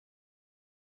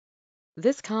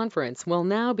This conference will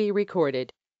now be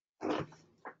recorded.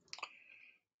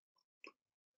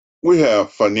 We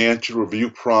have financial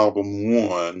review problem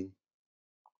 1,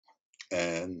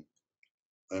 and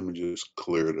let me just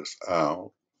clear this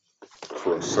out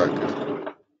for a second.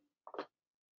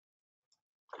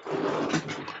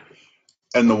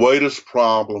 And the way this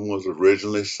problem was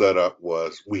originally set up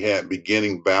was we had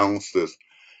beginning balances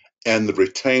and the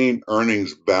retained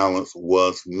earnings balance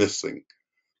was missing.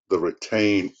 The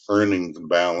retained earnings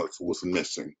balance was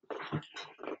missing.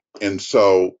 And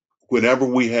so whenever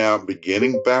we have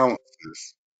beginning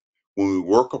balances, when we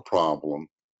work a problem,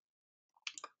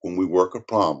 we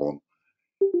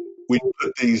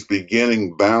put these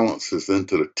beginning balances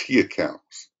into the T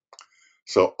accounts.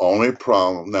 So only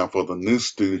problem now for the new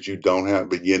students, you don't have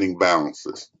beginning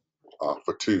balances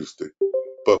for Tuesday,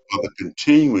 but for the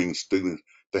continuing students,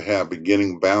 they have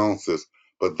beginning balances,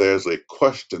 but there's a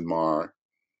question mark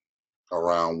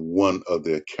around one of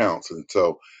the accounts. And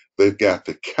so they've got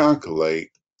to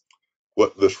calculate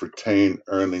what this retained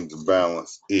earnings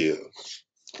balance is.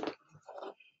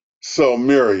 So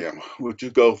Miriam, would you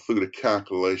go through the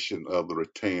calculation of the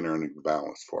retained earnings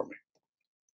balance for me?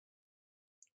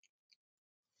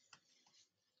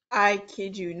 I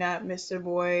kid you not, Mr.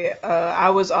 Boy. I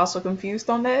was also confused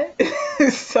on that.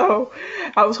 So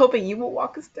I was hoping you would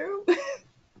walk us through.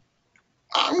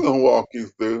 I'm going to walk you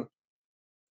through.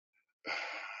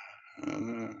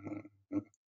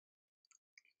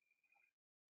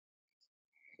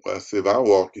 Well, see, if I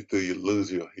walk you through, you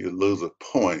lose a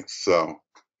point. So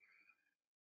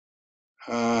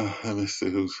let me see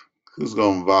who's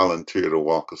going to volunteer to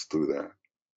walk us through that.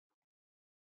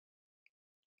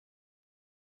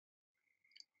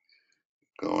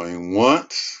 Going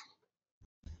once,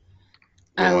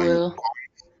 I going. will.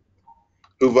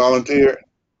 Who volunteered?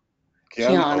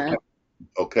 Kiana. Kiana.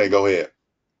 Okay, go ahead.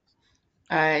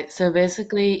 All right. So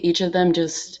basically, each of them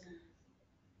just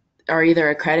are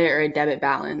either a credit or a debit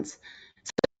balance.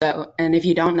 So, and if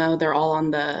you don't know, they're all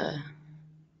on the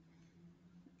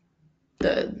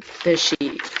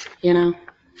sheet. You know,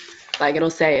 like it'll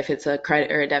say if it's a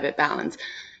credit or a debit balance.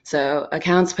 So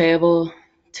accounts payable,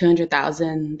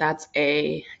 200,000. That's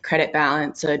a credit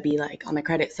balance. So it'd be like on the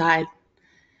credit side.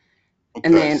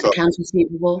 And Okay, then so accounts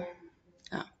receivable.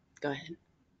 Oh, go ahead.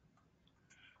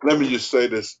 let me just say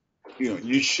this.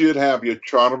 You should have your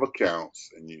chart of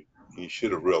accounts, and you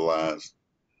should have realized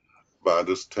by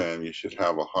this time you should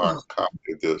have a hard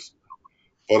copy of this.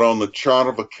 But on the chart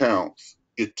of accounts,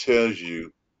 it tells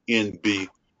you in B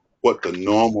what the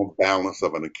normal balance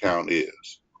of an account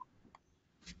is.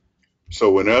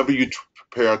 So whenever you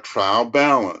prepare a trial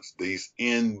balance, these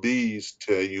NDs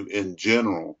tell you in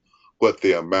general what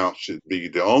the amount should be.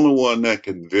 The only one that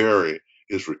can vary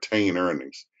is retained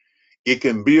earnings. It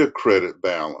can be a credit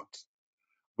balance,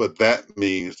 but that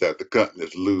means that the company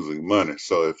is losing money.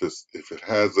 So if it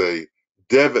has a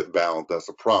debit balance, that's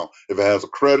a problem. If it has a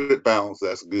credit balance,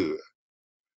 that's good.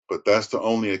 But that's the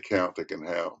only account that can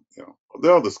have,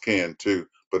 the others can too.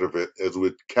 But if it as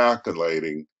we're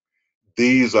calculating,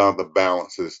 these are the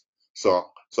balances. So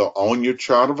on your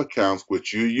chart of accounts,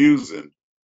 which you're using,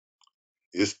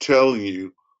 is telling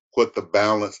you what the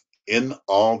balance in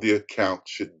all the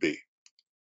accounts should be.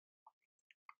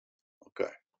 Okay.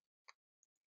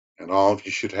 And all of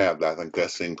you should have that. I think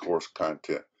that's in course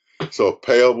content. So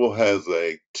payable has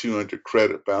a 200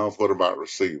 credit balance. What about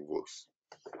receivables?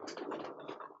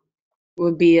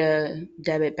 Would be a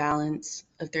debit balance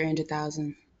of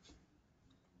 300,000.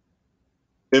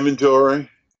 Inventory,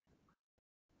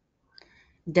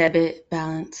 Debit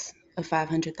balance of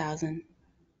 500,000.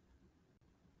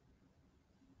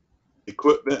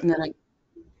 equipment, And then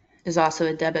there's also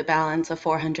a debit balance of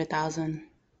 400,000.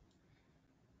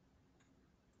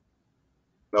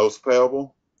 notes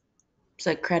payable, It's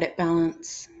a credit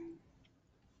balance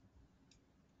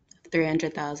of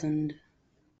 300,000.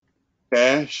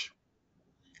 cash,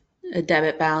 A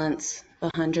debit balance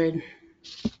of 100.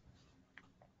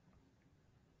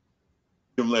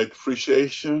 accumulated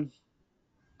depreciation,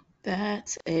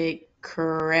 That's a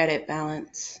credit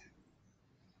balance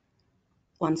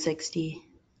 160.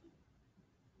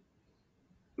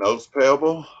 notes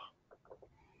payable,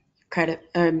 Credit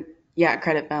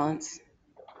credit balance.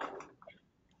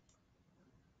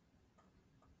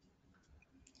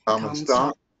 common Common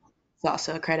stock stock. is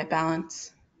also a credit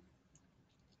balance.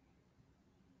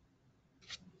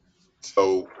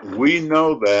 So we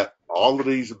know that all of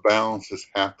these balances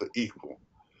have to equal.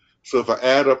 So if I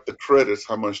add up the credits,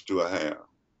 how much do I have?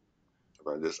 If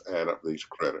I just add up these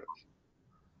credits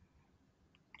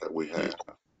that we have.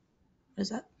 What is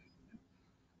that?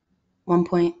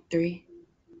 1.3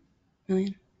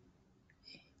 million.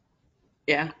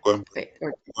 Yeah. One,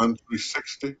 Or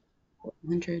 360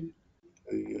 100.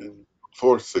 and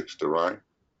 460, right?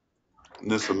 And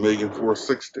this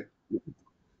 1,460,000.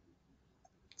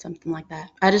 Something like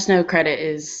that. I just know credit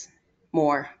is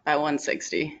more by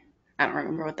 160. I don't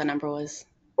remember what the number was.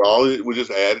 We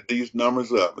just added these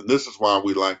numbers up, and this is why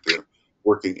we like to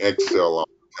work in Excel all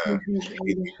the time.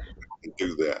 We can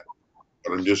do that,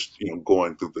 but I'm just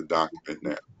going through the document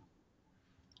now.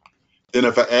 Then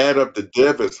if I add up the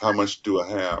debits, how much do I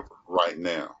have right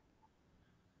now?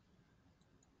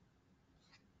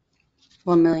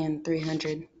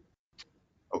 1,300,000.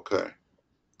 Okay,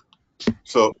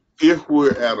 so if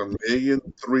we're at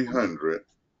 1,300,000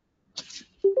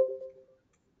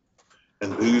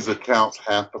 and these accounts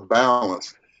have to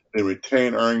balance, then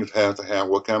retained earnings have to have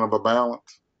what kind of a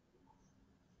balance?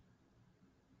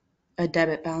 A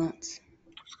debit balance.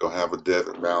 It's gonna have a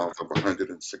debit balance of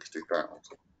 160,000.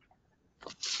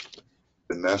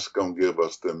 Then that's gonna give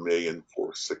us the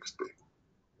 1,460,000.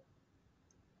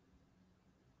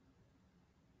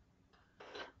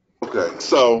 Okay,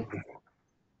 so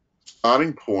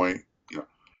starting point,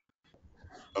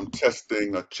 I'm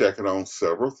testing or checking on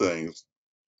several things.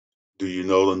 Do you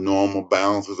know the normal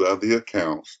balances of the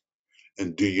accounts?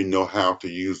 And do you know how to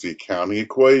use the accounting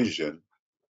equation?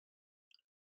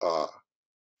 Uh,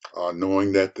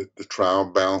 Knowing that the trial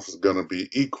balance is going to be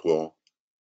equal,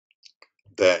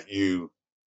 that you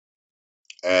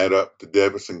add up the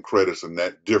debits and credits and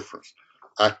that difference.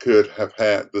 I could have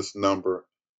had this number,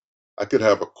 I could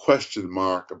have a question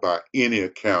mark about any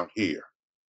account here.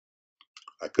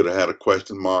 I could have had a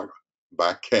question mark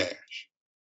by cash.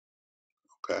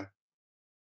 Okay.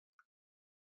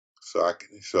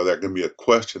 So there can be a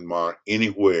question mark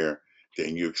anywhere that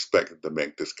you expect to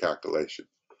make this calculation.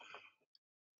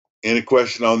 Any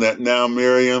question on that now,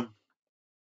 Miriam?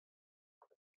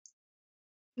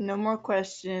 No more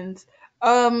questions.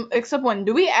 Except one.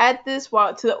 Do we add this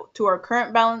while to our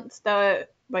current balance,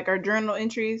 that like our journal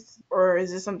entries, or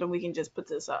is this something we can just put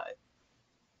to the side?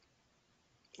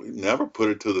 We never put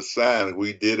it to the side.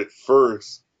 We did it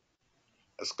first.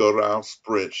 Let's go to our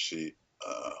spreadsheet.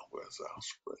 Where's our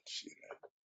spreadsheet at?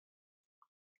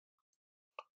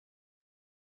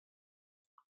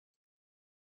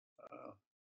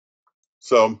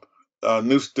 So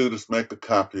new students, make a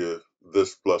copy of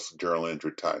this plus journal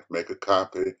entry type. Make a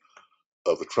copy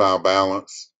of the trial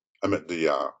balance. I meant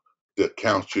the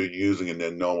accounts you're using and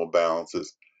their normal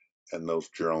balances and those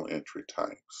journal entry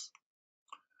types.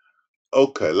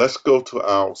 Okay, let's go to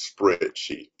our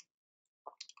spreadsheet.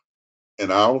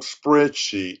 And our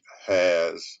spreadsheet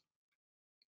has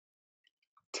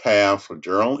tabs for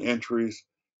journal entries,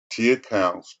 T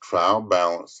accounts, trial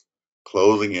balance,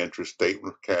 closing interest,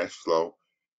 statement of cash flow,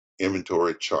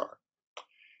 inventory chart.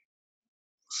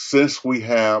 Since we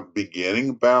have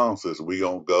beginning balances, we're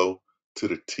going to go to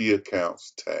the T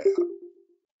accounts tab.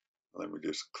 Let me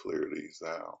just clear these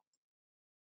out.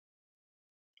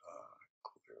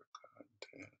 Clear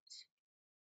contents.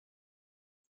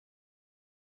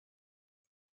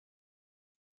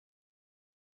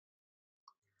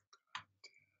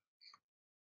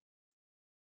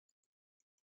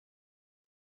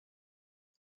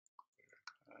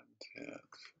 Contents.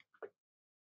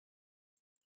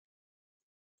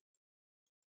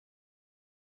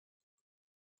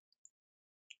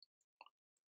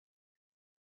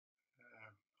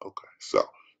 Okay,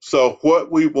 so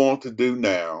what we want to do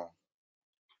now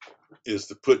is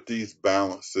to put these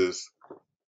balances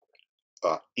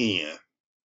in.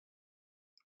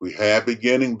 We have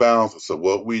beginning balances, so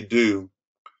what we do,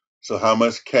 so how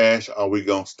much cash are we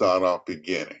going to start off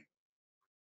beginning?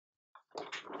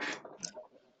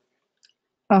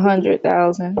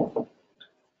 100,000.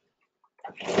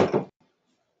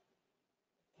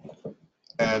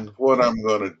 And what I'm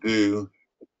going to do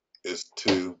is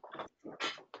to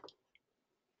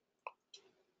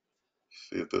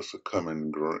see if this will come in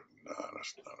green. No,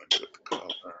 that's not a good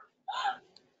color.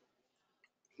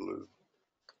 Blue.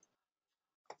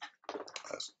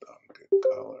 That's not a good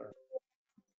color.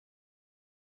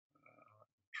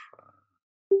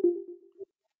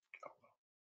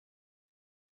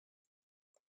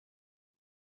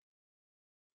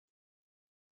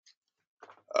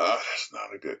 That's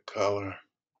not a good color.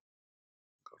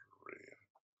 Red.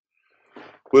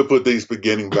 We'll put these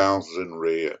beginning balances in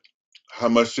red. How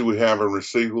much do we have in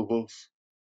receivables?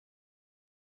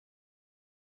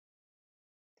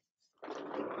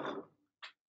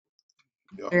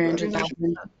 Y'all got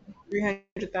 300,000.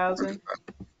 300,000.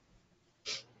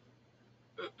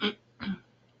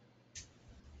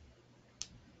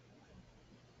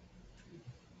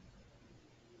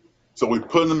 So we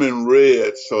put them in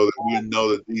red so that we know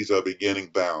that these are beginning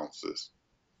balances.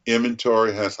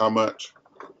 Inventory has how much?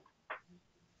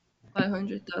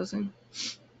 500,000.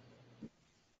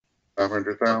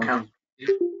 500,000.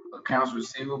 Accounts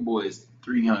receivable is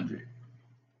 300.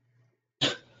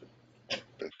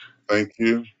 Thank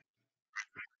you.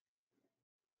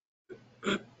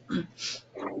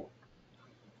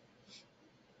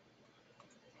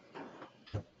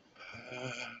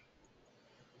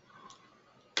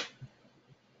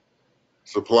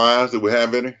 Supplies, do we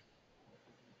have any?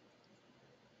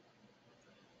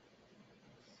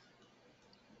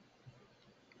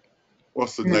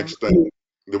 What's the No. next thing?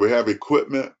 Do we have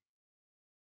equipment?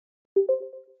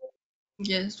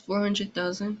 Yes,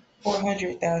 400,000.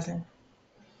 400,000.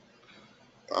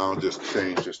 I'll just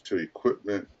change this to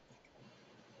equipment.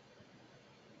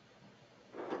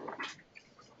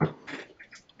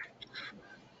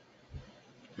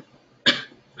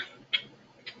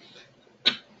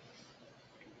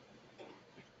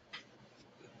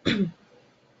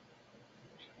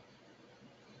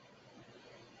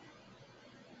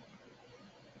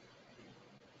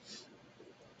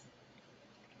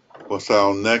 What's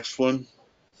our next one?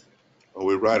 Oh,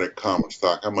 we write at common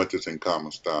stock. How much is in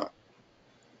common stock?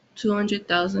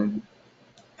 200,000.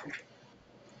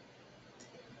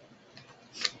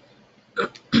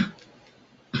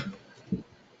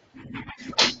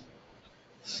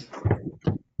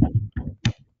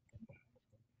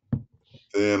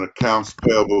 Then accounts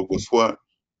payable was what?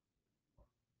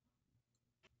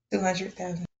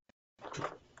 200,000.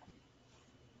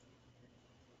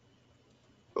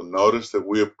 So notice that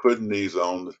we are putting these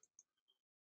on the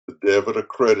debit or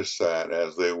credit side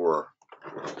as they were.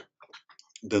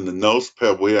 Then the notes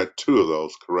payable, we had two of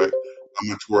those, correct? How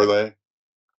much were they?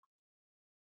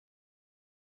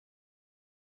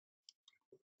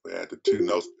 We had the two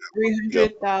notes payable.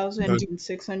 Yep. 300,000 and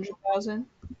 600,000.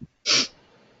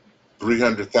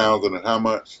 300,000 and how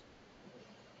much?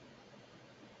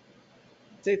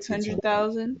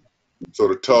 600,000. So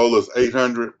the total is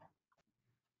 800,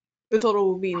 The total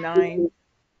will be 9.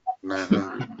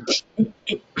 900.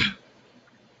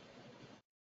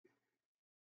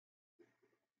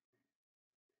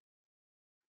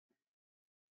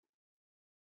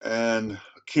 And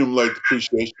accumulated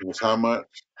depreciation was how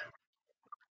much?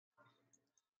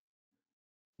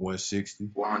 160.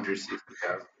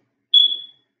 160,000.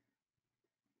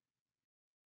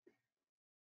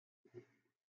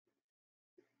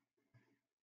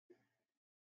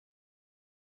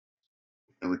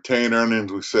 And retained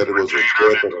earnings, we said it was a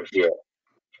debit or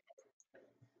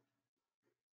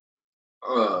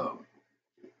what?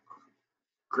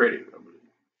 Credit, I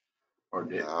believe, or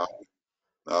debt.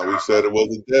 No, we said it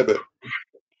was a debit.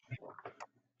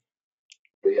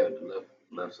 But yeah, the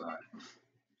left side.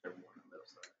 Everyone on the left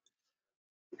side.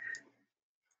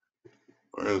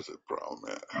 Where is the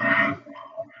problem at?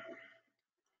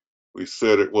 We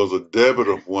said it was a debit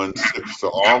of 160. So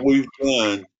all we've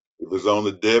done, if it's on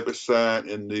the debit side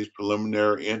in these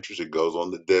preliminary entries, it goes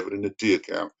on the debit and the T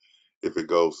account. If it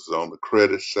goes on the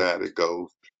credit side, it goes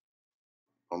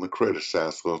on the credit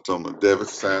side. So it's on the debit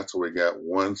side. So we got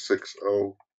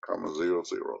 160,000.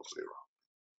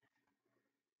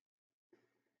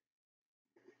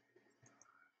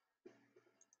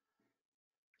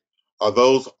 Are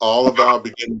those all of our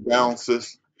beginning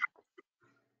balances?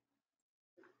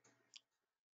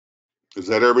 Is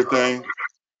that everything?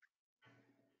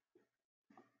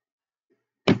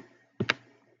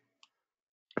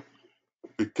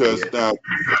 Because Yeah. now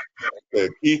the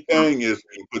key thing is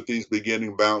when you put these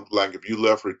beginning balances, like if you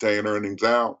left retained earnings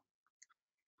out,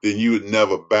 then you would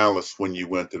never balance when you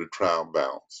went to the trial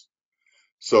balance.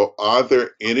 So are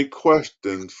there any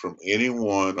questions from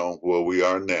anyone on where we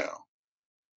are now?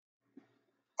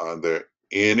 Are there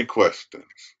any questions?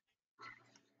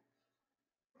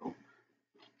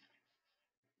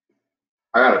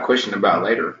 I got a question about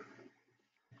later.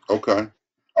 Okay.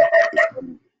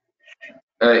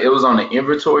 It was on the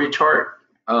inventory chart.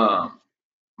 My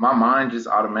mind just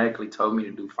automatically told me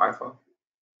to do FIFO.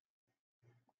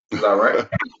 Is that right?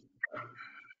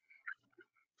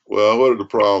 Well, what are the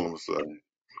problems?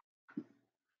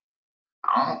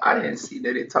 I didn't see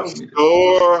that it The told me to.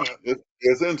 store,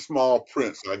 it's in small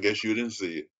print, so I guess you didn't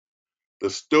see it. The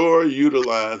store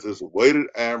utilizes a weighted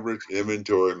average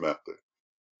inventory method.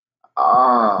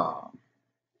 Ah,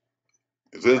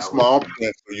 It's in that was small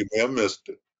print, so you may have missed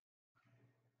it.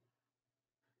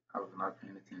 I was not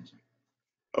paying attention.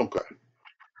 Okay.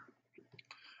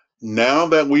 Now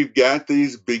that we've got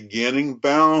these beginning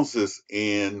balances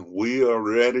in, we are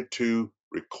ready to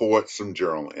record some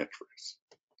journal entries.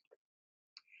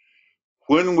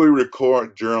 When we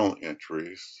record journal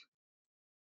entries,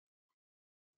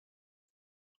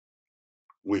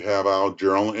 we have our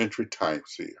journal entry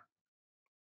types here.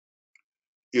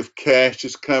 If cash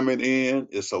is coming in,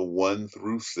 it's a 1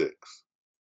 through 6.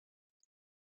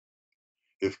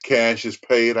 If cash is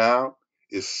paid out,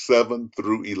 it's 7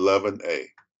 through 11A.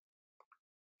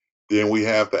 Then we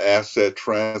have the asset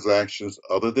transactions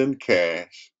other than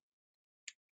cash.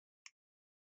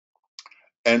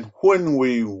 And when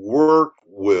we work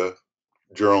with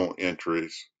journal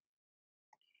entries,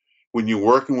 when you're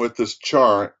working with this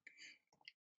chart,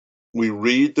 we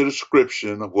read the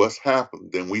description of what's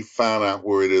happened, then we find out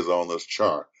where it is on this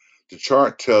chart. The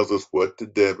chart tells us what to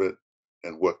debit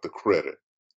and what to credit.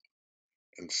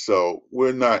 And so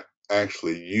we're not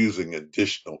actually using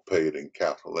additional paid in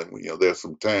capital. And there's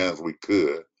some times we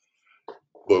could,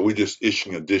 but we're just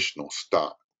issuing additional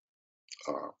stock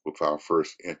with our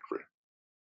first entry.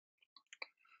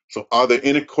 So are there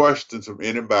any questions from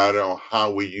anybody on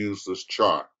how we use this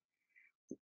chart?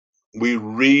 We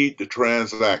read the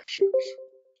transactions.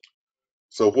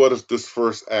 So what is this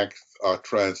first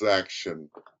transaction,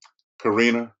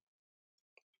 Karina?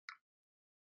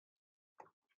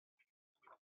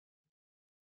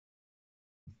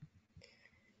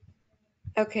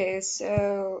 Okay,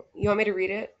 so you want me to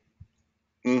read it?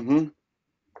 Mm-hmm.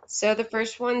 So the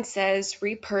first one says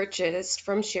repurchased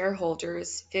from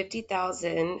shareholders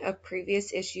 50,000 of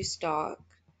previous issue stock.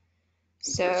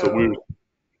 So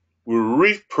we're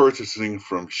repurchasing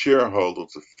from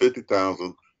shareholders of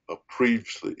 50,000 of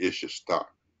previously issued stock.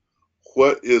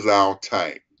 What is our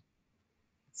type?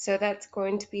 So that's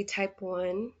going to be type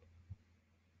 1.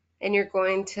 And you're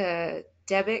going to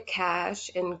debit cash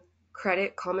and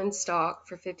credit common stock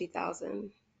for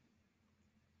 50,000.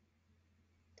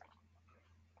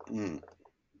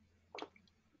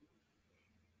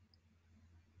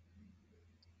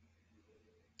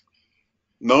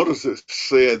 Notice it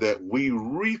said that we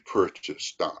repurchased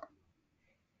stock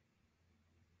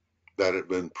that had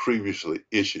been previously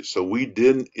issued. So we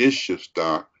didn't issue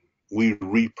stock, we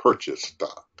repurchased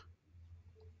stock.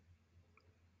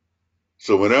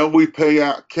 So whenever we pay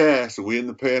out cash, we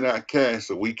end up paying out cash,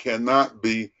 so we cannot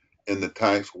be in the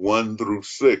types 1 through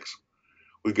 6.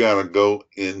 We got to go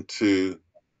into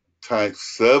type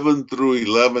 7 through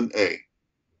 11A.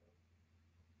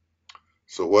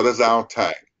 So what is our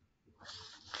type?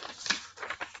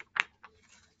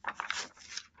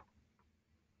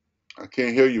 I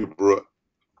can't hear you, Brooke.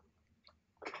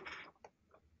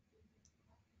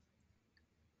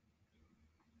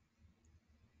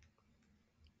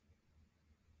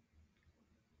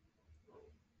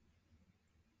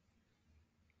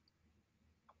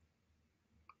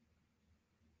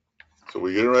 So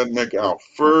we're getting ready to make our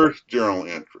first journal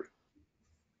entry.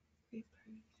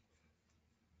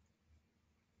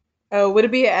 Would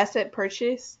it be an asset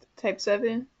purchased, type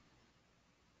 7?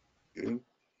 You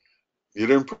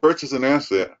didn't purchase an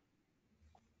asset.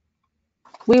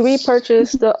 We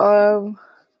repurchased the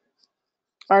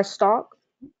our stock.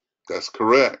 That's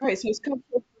correct. Right, so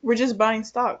we're just buying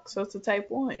stock, so it's a type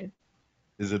 1.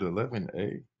 Is it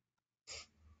 11A?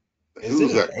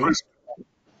 Who's that? Chris?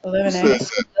 Who 11A.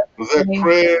 said that? Was that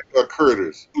Craig or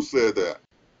Curtis? Who said that?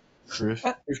 Chris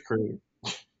Craig.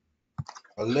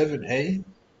 11A?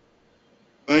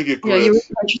 Thank you, Yeah, Chris. you were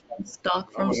purchasing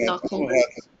stock from I'm gonna have stockholders.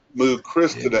 to move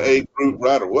Chris to the A group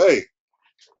right away.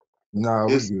 Nah,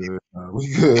 we good.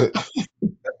 We good.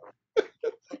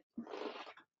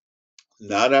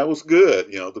 Now that was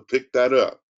good, to pick that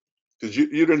up. Because you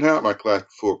didn't have my class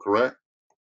before, correct?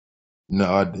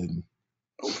 No, I didn't.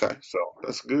 Okay, so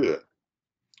that's good.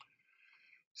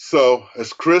 So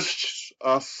as Chris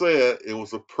said, it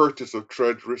was a purchase of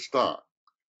treasury stock.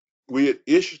 We had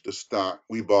issued the stock,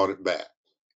 we bought it back.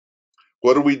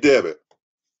 What do we debit?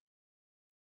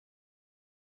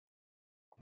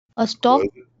 A stock?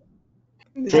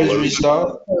 Treasury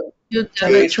stock? You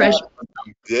debit treasury.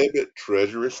 Debit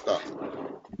treasury stock.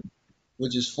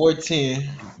 Which is 410.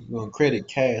 You're going to credit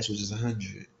cash, which is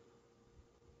 100.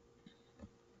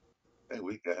 Hey,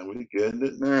 we getting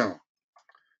it now.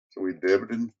 So we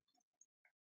debited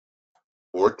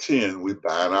 410. We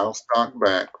buying our stock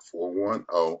back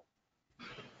 410.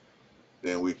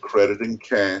 Then we crediting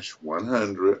cash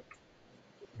 100.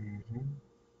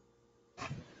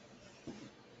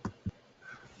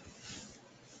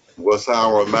 What's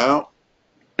our amount?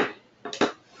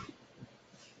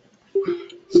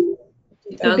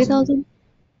 50,000?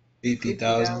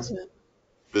 50,000.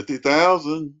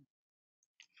 50,000.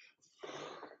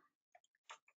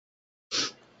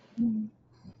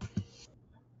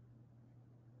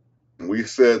 We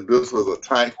said this was a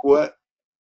type what?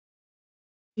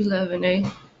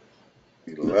 11A.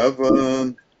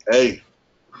 11A.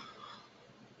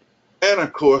 And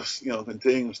of course,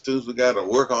 continuing students, we got to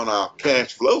work on our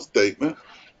cash flow statement.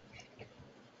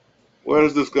 Where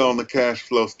does this go on the cash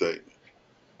flow statement?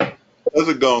 Does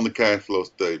it go on the cash flow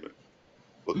statement?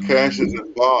 Well, cash is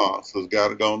involved, so it's got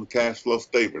to go on the cash flow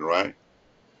statement, right?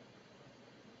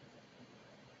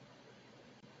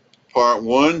 Part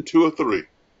 1, 2, or 3?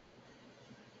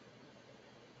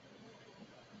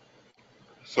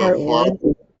 So Part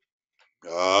one.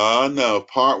 no,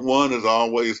 part 1 is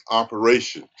always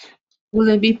operations. Will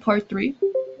it be part 3?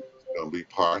 It's going to be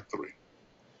part 3.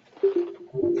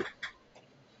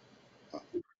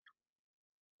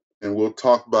 And we'll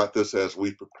talk about this as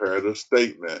we prepare the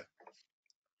statement.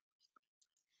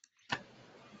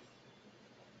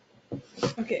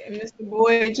 Okay, and Mr.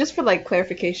 Boyd, just for like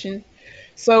clarification,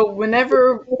 so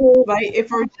whenever like if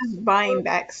we're just buying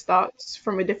back stocks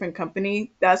from a different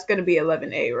company, that's gonna be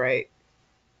 11A, right?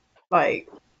 Like,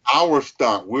 Our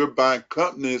stock, we're buying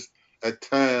companies at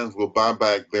times will buy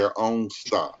back their own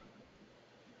stock.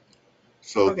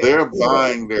 So okay, they're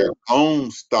buying their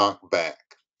own stock back.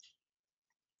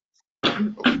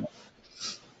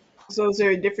 so is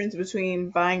there a difference between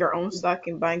buying our own stock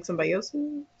and buying somebody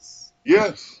else's?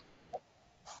 Yes.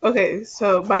 Okay,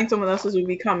 so buying someone else's would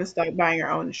be common stock, buying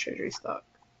our own is treasury stock.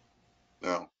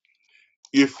 Now,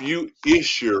 if you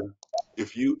issue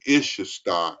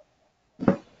stock,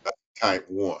 that's type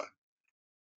 1.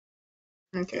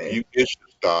 If Okay. you issue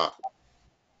stock,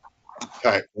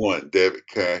 type 1, debit,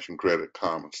 cash, and credit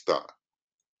common stock.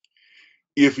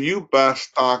 If you buy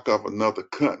stock of another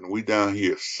company, we down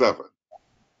here at 7,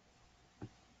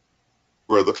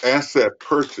 where the asset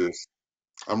purchase,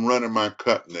 I'm running my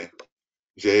company,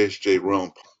 JSJ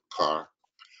Rome Car.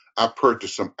 I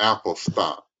purchased some Apple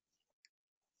stock.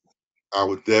 I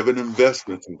would debit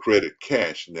investments and credit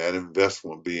cash, and that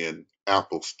investment would be in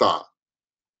Apple stock.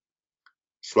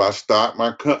 So I start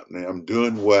my company. I'm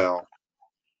doing well.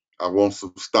 I want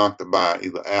some stock to buy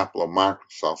either Apple or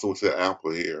Microsoft. So we say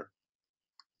Apple here.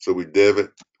 So we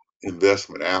debit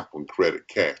investment Apple and credit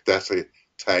cash. That's a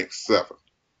type 7.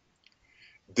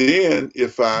 Then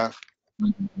if I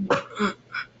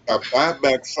buy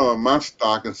back some of my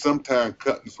stock, and sometimes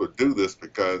companies would do this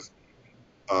because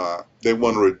they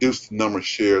want to reduce the number of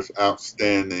shares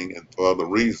outstanding and for other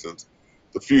reasons.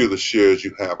 The fewer the shares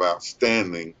you have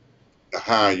outstanding, the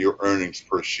higher your earnings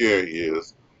per share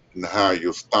is, and the higher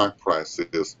your stock price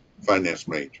is, finance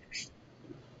majors.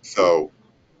 So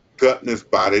companies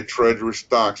buy their treasury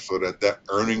stock so that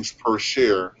earnings per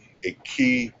share, a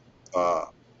key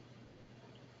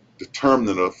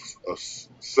determinant of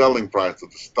selling price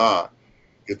of the stock,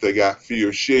 if they got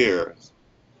fewer shares,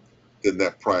 then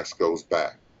that price goes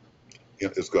back.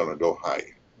 It's going to go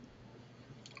higher.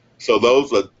 So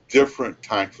those are different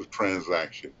types of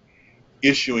transaction.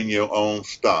 Issuing your own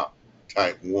stock,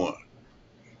 type 1.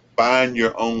 Buying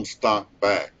your own stock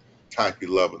back, type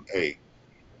 11A.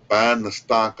 Buying the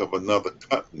stock of another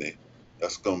company,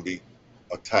 that's going to be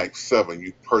a type 7,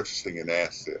 you purchasing an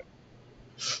asset.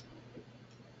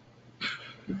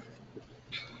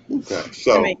 Okay, That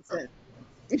so makes sense.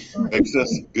 makes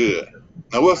sense. Good.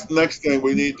 Now, what's the next thing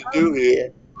we need to do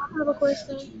here? I have a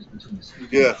question.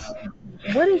 Yes,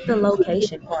 What is the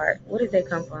location part? Where does that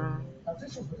come from?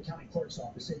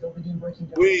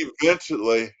 we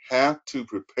eventually have to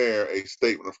prepare a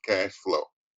statement of cash flow.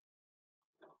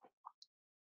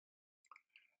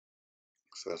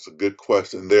 So that's a good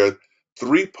question. There are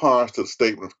 3 parts to the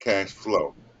statement of cash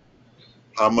flow.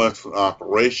 How much from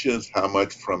operations, how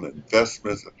much from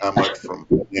investments, and how much from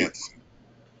financing.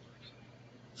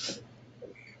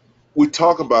 We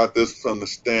talk about this from the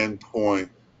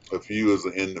standpoint of you as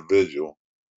an individual.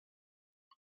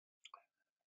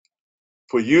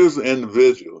 For you as an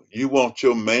individual, you want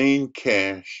your main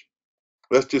cash,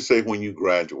 let's just say when you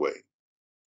graduate,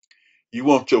 you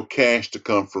want your cash to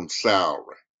come from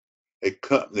salary. A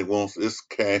company wants its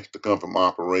cash to come from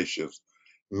operations.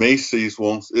 Macy's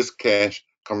wants its cash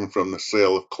coming from the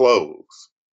sale of clothes.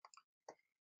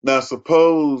 Now,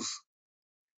 suppose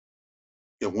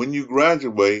when you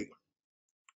graduate,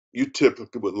 you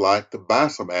typically would like to buy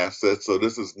some assets, so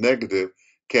this is negative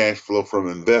cash flow from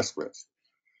investments.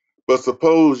 But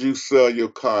suppose you sell your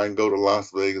car and go to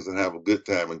Las Vegas and have a good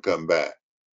time and come back.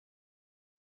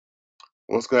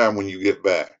 What's going to happen when you get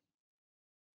back?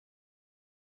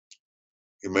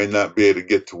 You may not be able to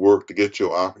get to work to get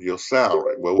your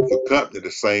salary. Well, with the company,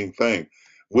 the same thing.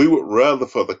 We would rather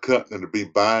for the company to be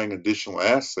buying additional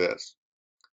assets.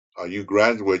 You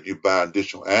graduate, you buy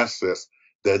additional assets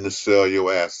than to sell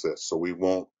your assets. So we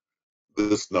want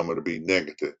this number to be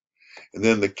negative. And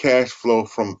then the cash flow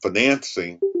from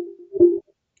financing,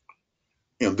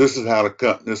 this is how the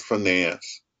company is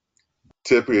financed.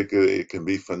 Typically, it can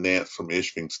be financed from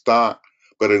issuing stock,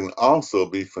 but it can also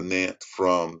be financed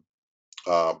from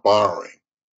borrowing.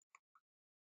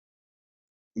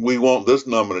 We want this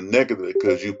number to negative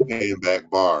because you're paying back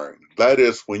borrowing. That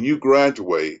is, when you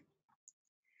graduate,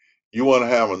 you want to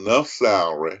have enough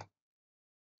salary.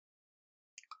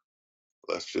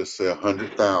 Let's just say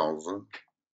 100,000.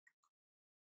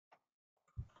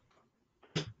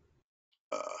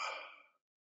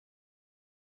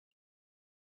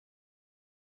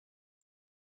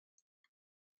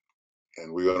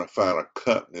 And we're going to find a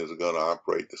company that's going to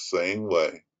operate the same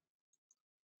way.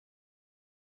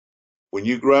 When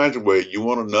you graduate, you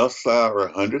want enough salary,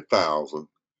 100,000,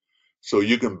 so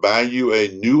you can buy you a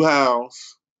new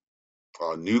house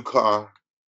or a new car.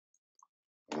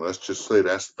 Let's just say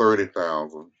that's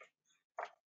 30,000.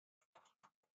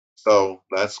 So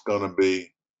that's going to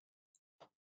be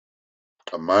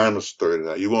a minus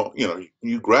 30. You want,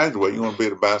 you graduate, you want to be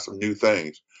able to buy some new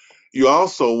things. You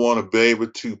also want to be able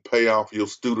to pay off your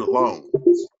student loans.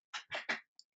 It's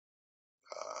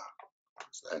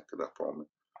acted up on me.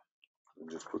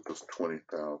 Just put this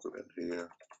 20,000 in here.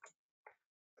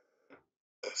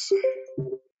 Let's see.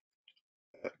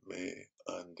 Let me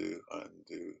undo.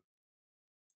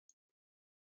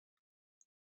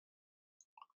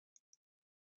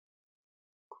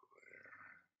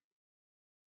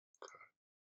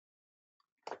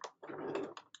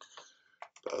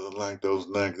 Doesn't like those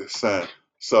negative signs.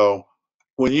 So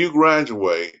when you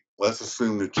graduate, let's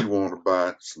assume that you want to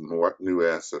buy some more new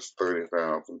assets,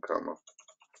 30,000 coming.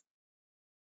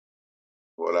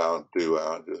 What I'll do,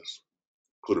 I'll just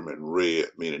put them in red,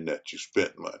 meaning that you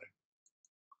spent money.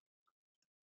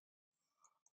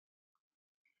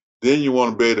 Then you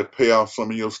want to be able to pay off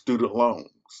some of your student loans.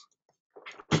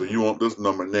 So you want this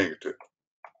number negative.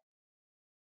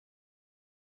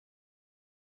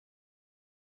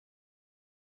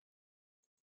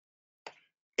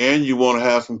 And you want to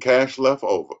have some cash left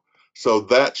over. So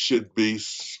that should be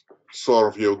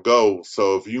sort of your goal.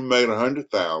 So if you made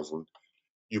 100,000,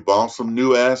 you bought some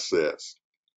new assets,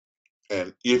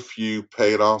 and if you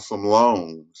paid off some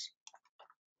loans,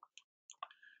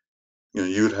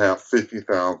 you'd have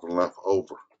 50,000 left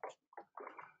over.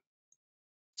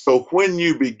 So when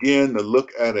you begin to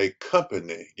look at a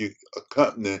company, you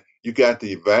got to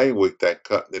evaluate that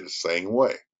company the same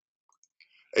way.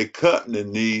 A company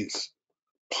needs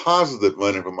positive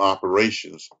money from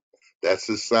operations. That's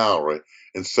its salary.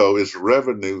 And so its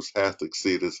revenues have to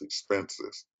exceed its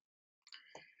expenses.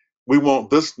 We want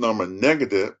this number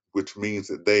negative, which means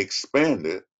that they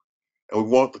expanded, and we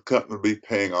want the company to be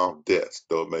paying off debts,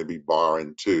 though it may be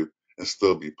borrowing too, and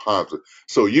still be positive.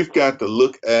 So you've got to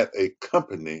look at a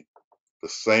company the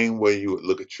same way you would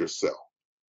look at yourself.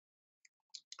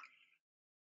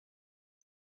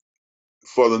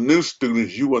 For the new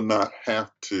students, you will not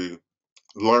have to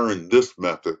learn this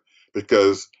method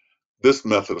because this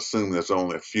method assumes there's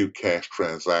only a few cash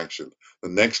transactions. The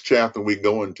next chapter we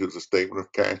go into is a statement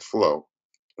of cash flow.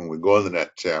 And we go into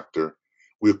that chapter,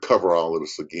 we'll cover all of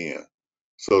this again.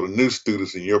 So the new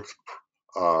students in your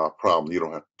problem, you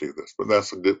don't have to do this. But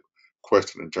that's a good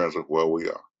question in terms of where we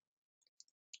are.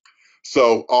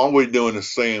 So all we're doing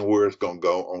is saying where it's going to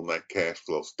go on that cash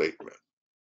flow statement.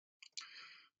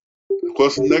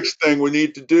 What's the next thing we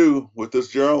need to do with this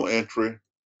journal entry?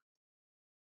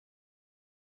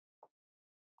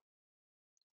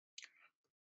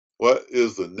 What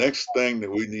is the next thing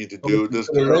that we need to do with this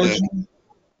journal entry?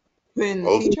 Put in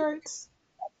the T-charts?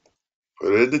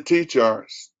 Put it in the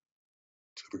T-charts.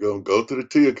 So we're going to go to the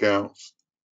T accounts.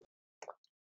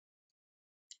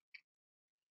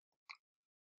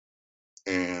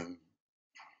 And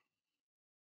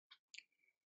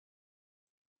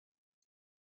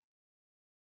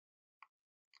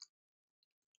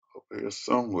up here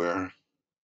somewhere.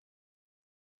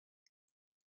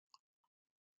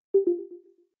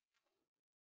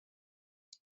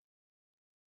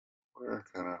 Where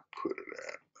can I put it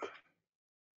at?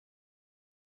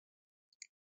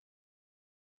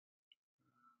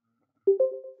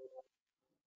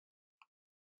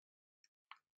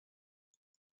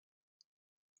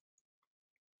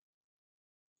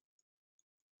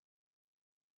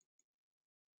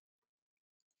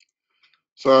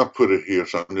 So I'll put it here.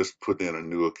 So I'm just putting in a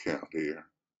new account here.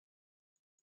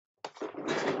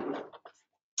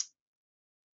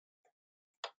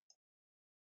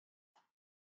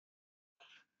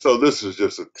 So this is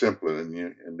just a template,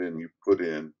 and then you put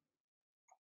in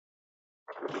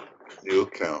new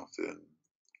accounts in.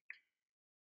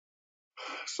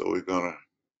 So we're gonna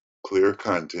clear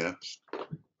contents.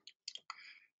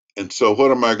 And so what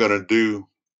am I gonna do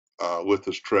with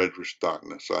this treasury stock?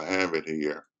 So I have it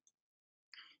here.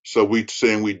 So we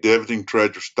saying we debiting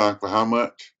treasury stock for how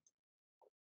much?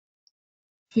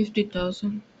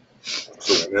 50,000.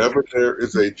 So whenever there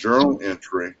is a journal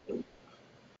entry,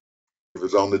 if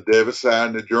it's on the debit side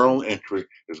in the journal entry,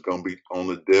 it's going to be on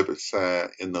the debit side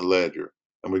in the ledger.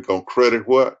 And we're going to credit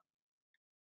what?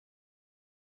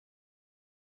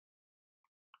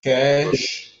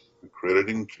 Cash. We're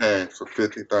crediting cash for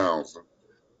 50,000.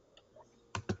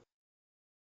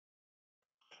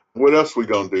 What else we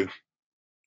going to do?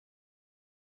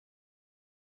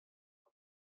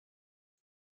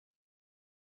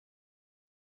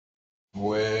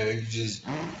 Where you just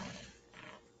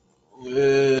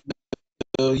well,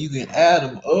 you can add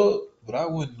them up, but I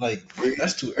wouldn't like.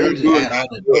 That's too We're early to doing add all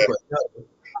that that. up right now.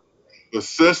 But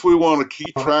since we want to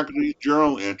keep track of these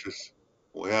journal entries,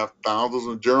 we have thousands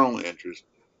of journal entries,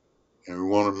 and we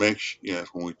want to make sure, yes,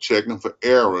 when we check them for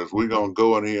errors, we're going to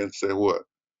go in here and say what?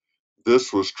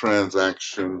 This was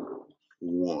transaction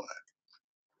 1.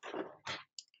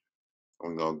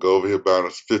 I'm going to go over here about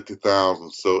it's 50,000.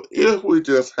 So if we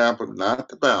just happen not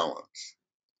to balance,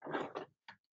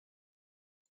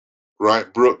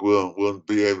 right, Brooke will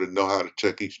be able to know how to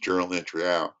check each journal entry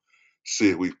out, see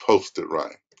if we posted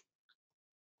right.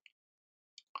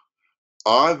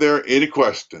 Are there any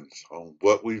questions on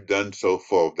what we've done so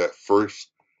far with that first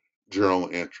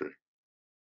journal entry?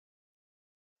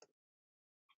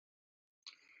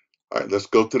 All right, let's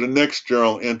go to the next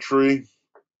journal entry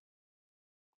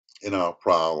in our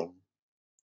problem.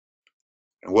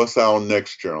 And what's our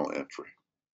next journal entry?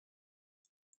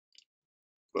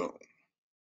 Boom.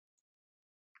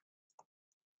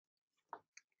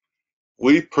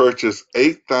 We purchased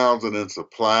 8,000 in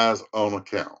supplies on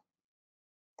account.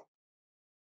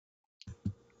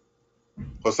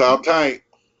 What's our type?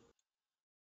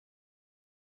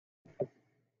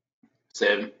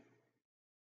 7.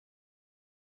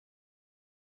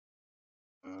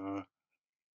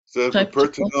 Says we Type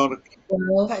purchased 12.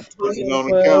 Type on 12.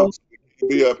 accounts. It can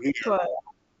be up here. 12.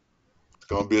 It's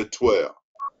going to be a 12.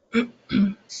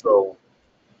 So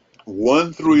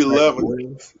 1 through Type 11,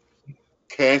 12.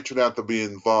 cash would have to be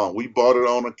involved. We bought it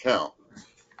on account.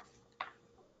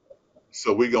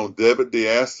 So we're going to debit the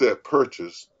asset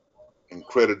purchase and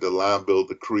credit the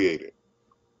liability created.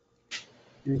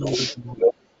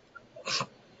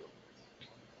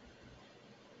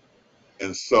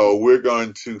 And so we're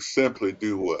going to simply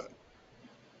do what?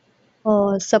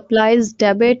 Supplies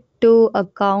debit to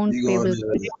account You going payable.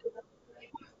 to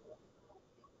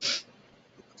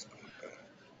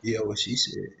yeah, what she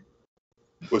said.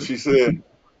 What she said?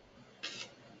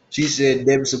 She said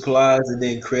debit supplies and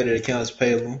then credit accounts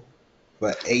payable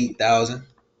for 8,000.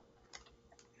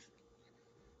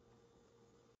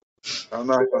 I'm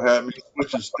not going to have me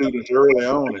switching students early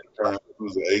on in terms of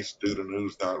who's an A student and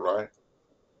who's not, right?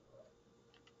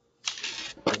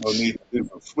 I'm going to need to do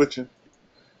some switching.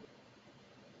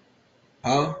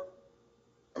 Huh?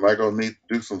 Am I going to need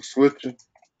to do some switching?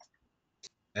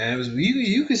 And it was,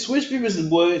 you can switch me, Mr.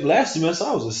 Boy. Last semester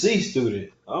I was a C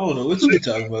student. I don't know what you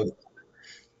talking about.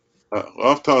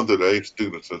 I'm talking to the A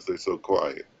students since they're so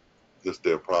quiet. That's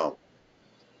their problem.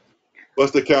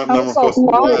 What's the account I'm number so for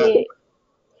supplies? quiet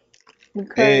And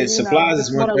because, supplies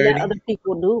just is want to let 130. other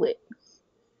people do it.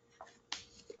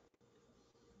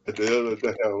 At the end of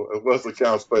the day, what's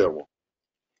accounts payable?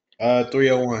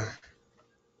 301.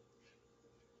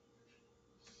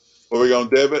 What we going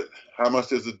to debit? How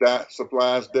much is the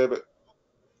supplies debit?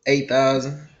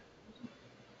 8,000.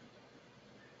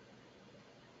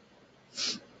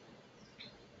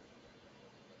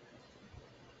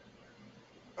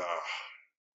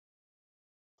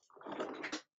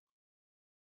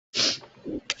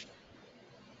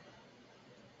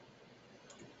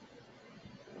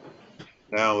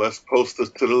 Now let's post this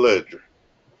to the ledger.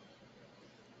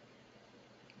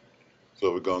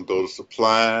 So we're going to go to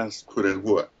supplies, put in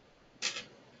what?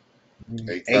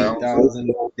 8,000.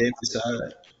 8,000 debit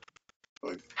side.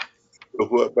 So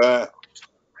what back?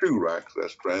 2, right? 'Cause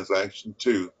that's transaction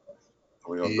 2.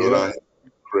 We're going to go down Yep.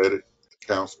 here, credit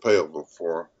accounts payable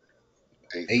for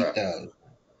 8,000. 8,000.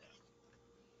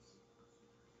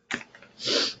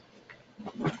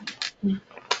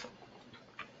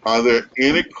 Are there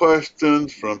any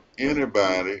questions from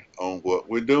anybody on what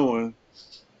we're doing?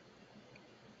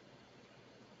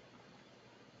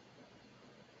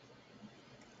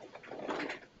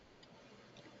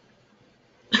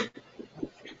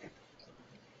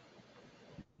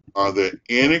 Are there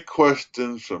any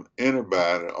questions from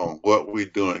anybody on what we're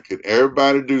doing? Can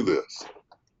everybody do this?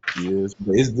 Yes,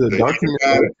 but is the Can document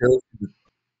where everybody it tells you,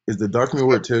 is the document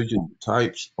where it tells you the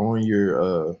types on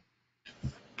your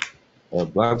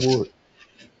Blackboard?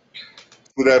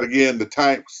 do that again? The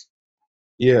types.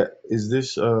 Yeah, is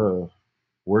this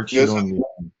worksheet Yes, on the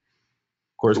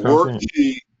course the content?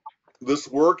 worksheet, this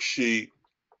worksheet,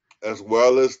 as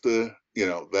well as the,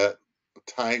 that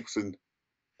types and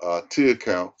T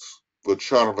accounts, the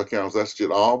chart of accounts, that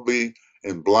should all be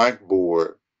in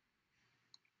Blackboard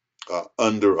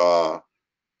under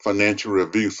financial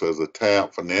review. So there's a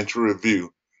tab, financial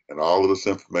review, and all of this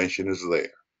information is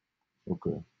there.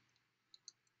 Okay.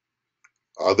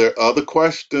 Are there other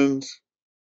questions?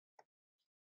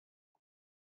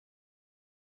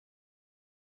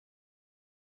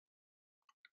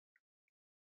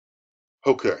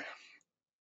 Okay.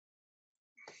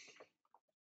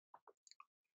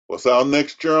 What's our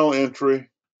next journal entry?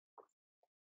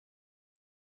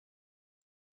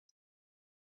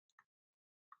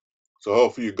 So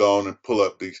hopefully you go on and pull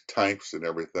up these types and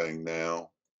everything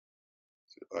now.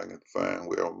 See if I can find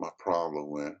where my problem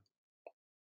went.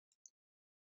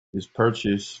 Is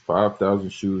purchase 5,000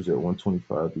 shoes at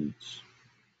 125 each.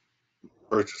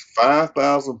 Purchase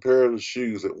 5,000 pairs of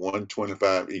shoes at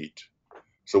 125 each.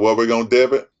 So what we're gonna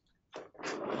debit?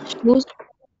 Who's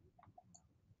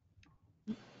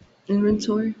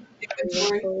inventory?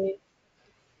 Inventory.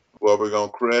 What we're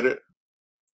gonna credit?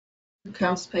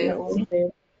 Accounts payable.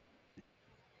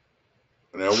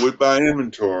 Whenever we buy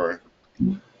inventory,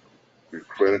 we're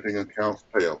crediting accounts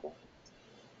payable.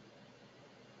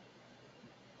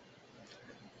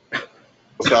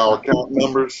 What's our account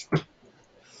numbers?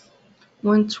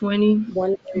 120,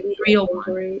 130, 301.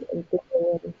 103, and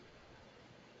 311.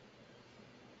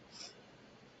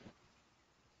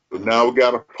 So now we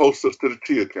gotta post this to the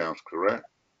T accounts, correct?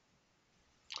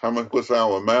 How much was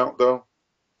our amount though?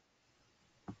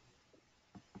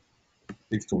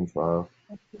 625.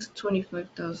 It's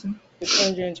 25,000.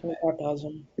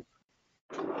 625,000.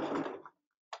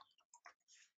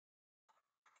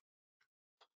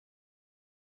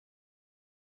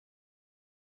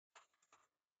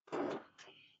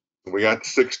 We got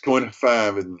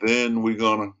 625, and then we're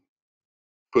gonna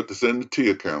put this in the T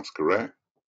accounts, correct?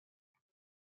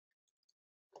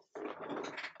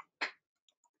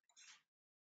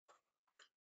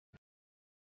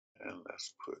 And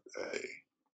let's put a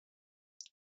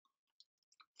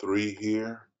 3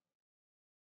 here.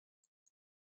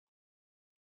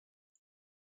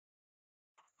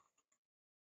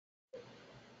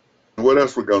 What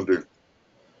else we gonna do?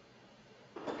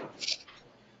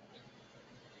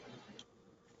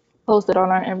 Posted on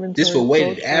our This for inventory flow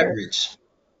weighted chart. average.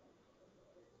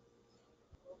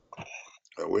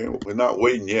 We're not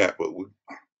waiting yet, but we're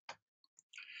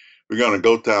gonna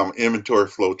go to our inventory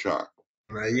flow chart.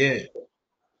 Not yet.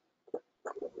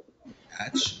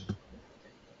 Gotcha.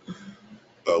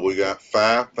 So we got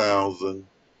 5,000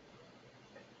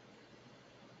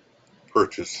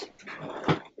 purchase.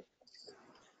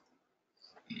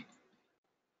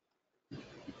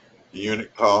 The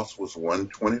unit cost was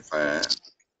 125.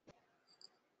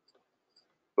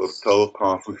 So the total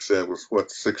cost we said was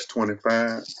what,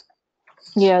 625?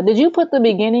 Yeah, did you put the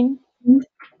beginning?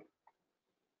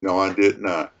 No, I did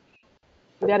not.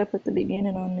 You gotta put the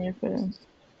beginning on there for them.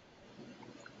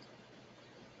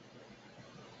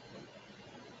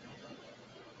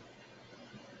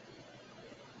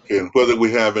 Okay, and what did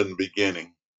we have in the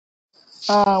beginning?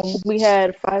 We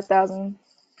had 5,000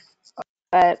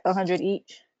 at 100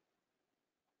 each.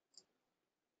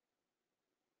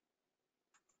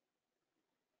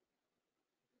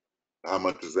 How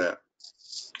much is that?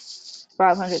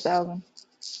 500,000.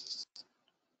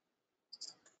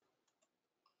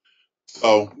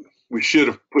 So we should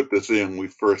have put this in when we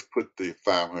first put the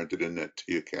 500 in that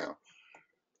T account.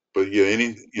 But yeah,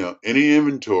 any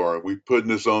inventory, we putting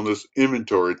this on this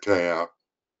inventory tab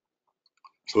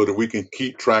so that we can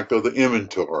keep track of the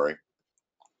inventory.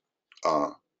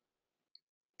 And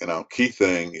our key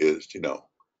thing is,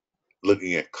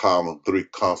 looking at column 3,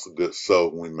 cost of goods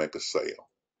sold when we make a sale.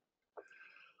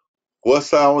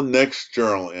 What's our next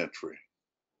journal entry?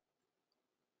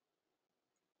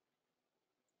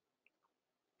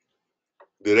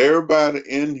 Did everybody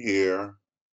in here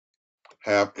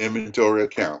have inventory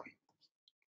accounting?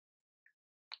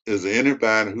 Is there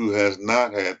anybody who has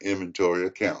not had inventory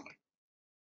accounting?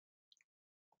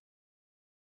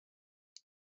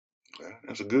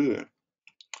 That's good.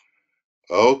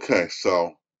 Okay,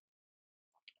 so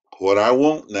what I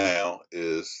want now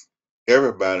is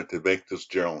everybody to make this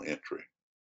journal entry.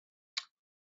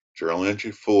 Journal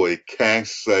entry for a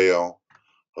cash sale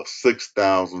of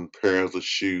 6,000 pairs of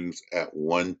shoes at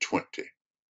 120.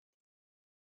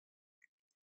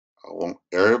 I want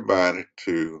everybody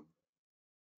to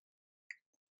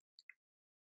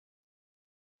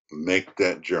make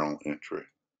that journal entry.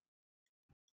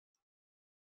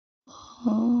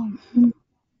 Oh.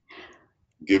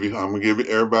 I'm gonna give you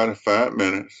everybody 5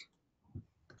 minutes.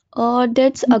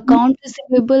 That's account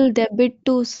receivable debit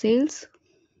to sales.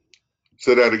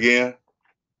 Say that again.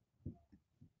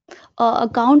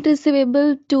 Account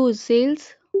receivable to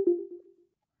sales.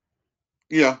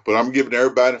 Yeah, but I'm giving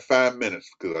everybody 5 minutes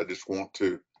because I just want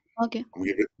to. Okay.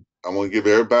 I want to give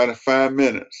everybody 5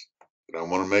 minutes, and I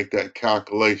want to make that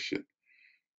calculation.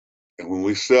 And when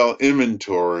we sell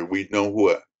inventory, we know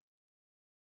what?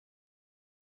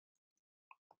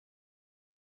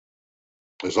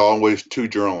 There's always two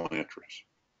journal entries.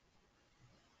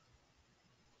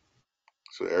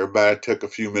 So everybody take a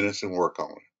few minutes and work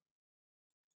on it.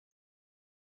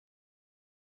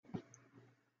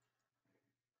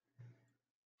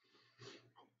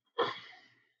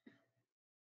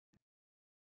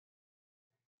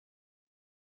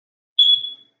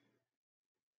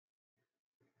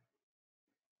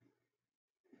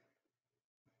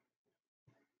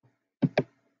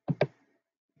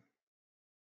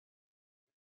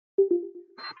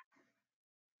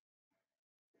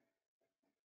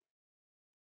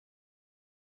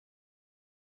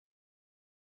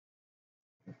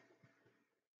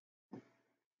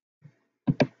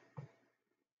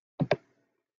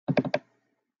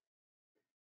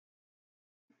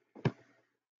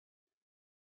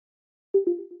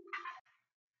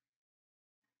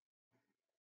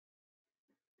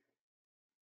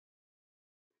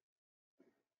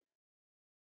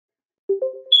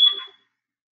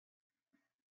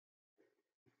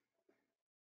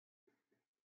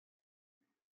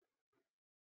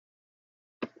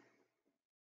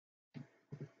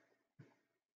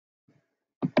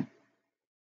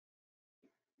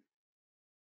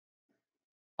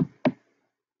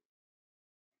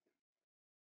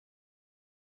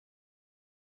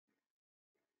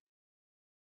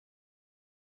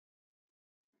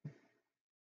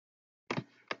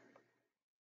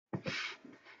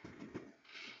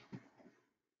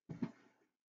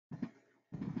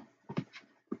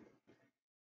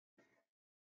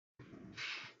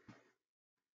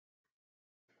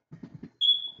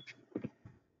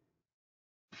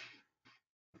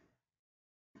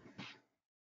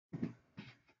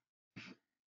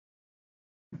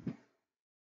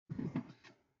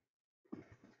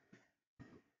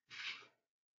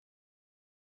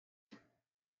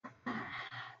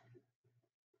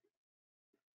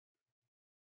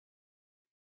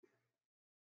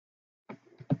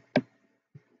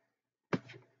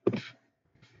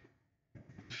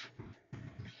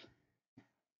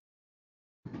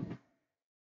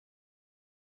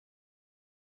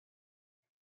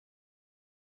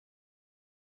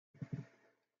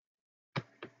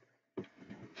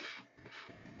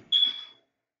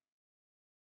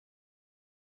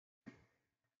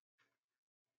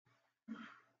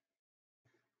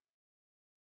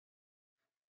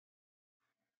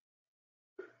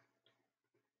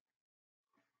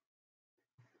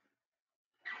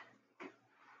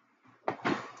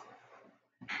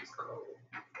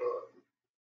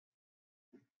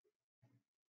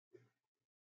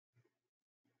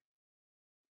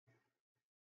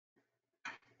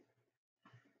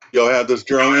 Y'all have this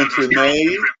journal entry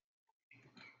made.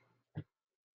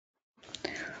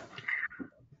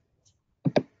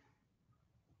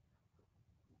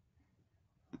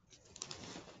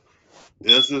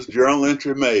 Is this journal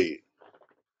entry made?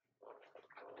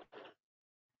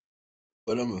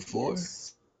 What, number 4?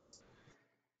 Yes.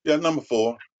 Yeah, number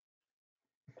 4.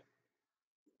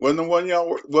 Wasn't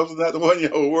that the one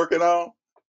y'all were working on?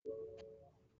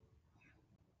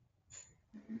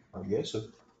 I guess so.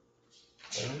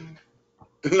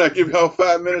 Didn't I give y'all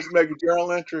 5 minutes to make a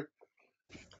journal entry?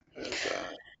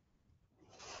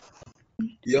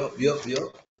 Yes,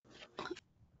 Yup.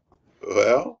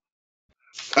 well,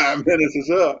 5 minutes is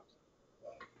up.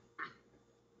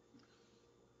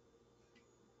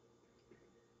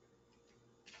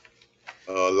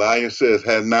 Lion says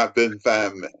had not been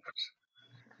 5 minutes.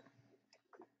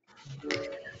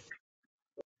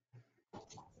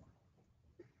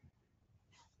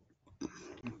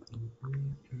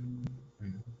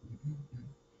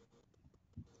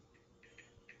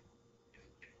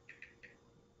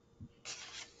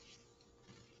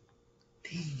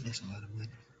 Dang, that's a lot of money.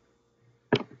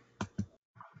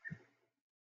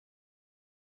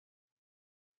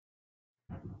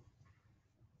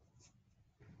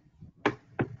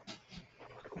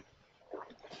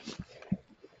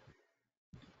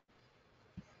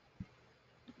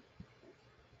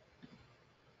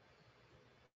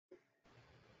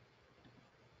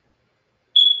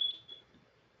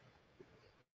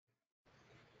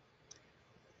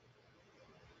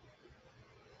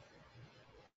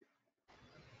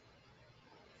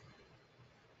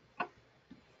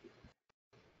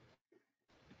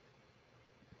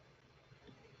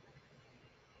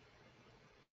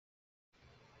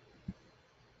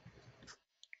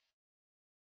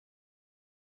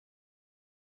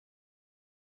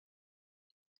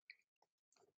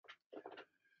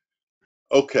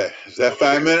 Okay, is that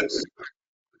 5 minutes?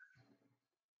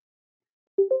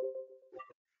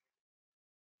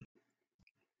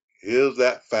 Here's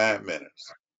that 5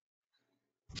 minutes.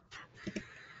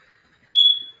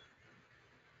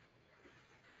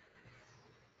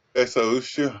 Okay, so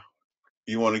Usha,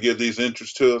 you want to give these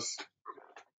entries to us?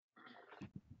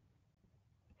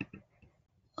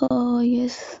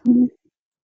 Yes.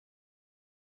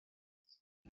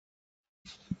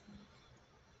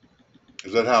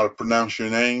 Is that how to pronounce your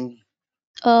name?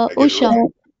 I get it Usha.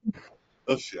 right?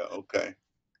 Usha, okay.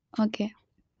 Okay.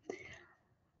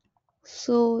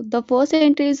 So the first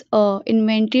entry is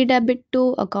inventory debit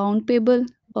to account payable.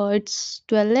 It's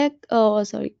 12 lakh.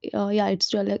 Yeah, it's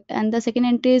 12 lakh. And the second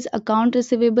entry is account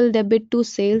receivable debit to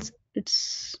sales.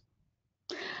 It's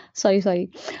sorry.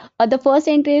 The first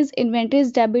entry is inventory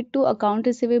is debit to account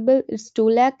receivable. It's 2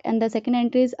 lakh. And the second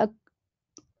entry is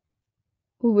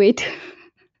wait.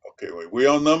 Okay, wait. We're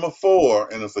on number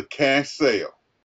 4, and it's a cash sale.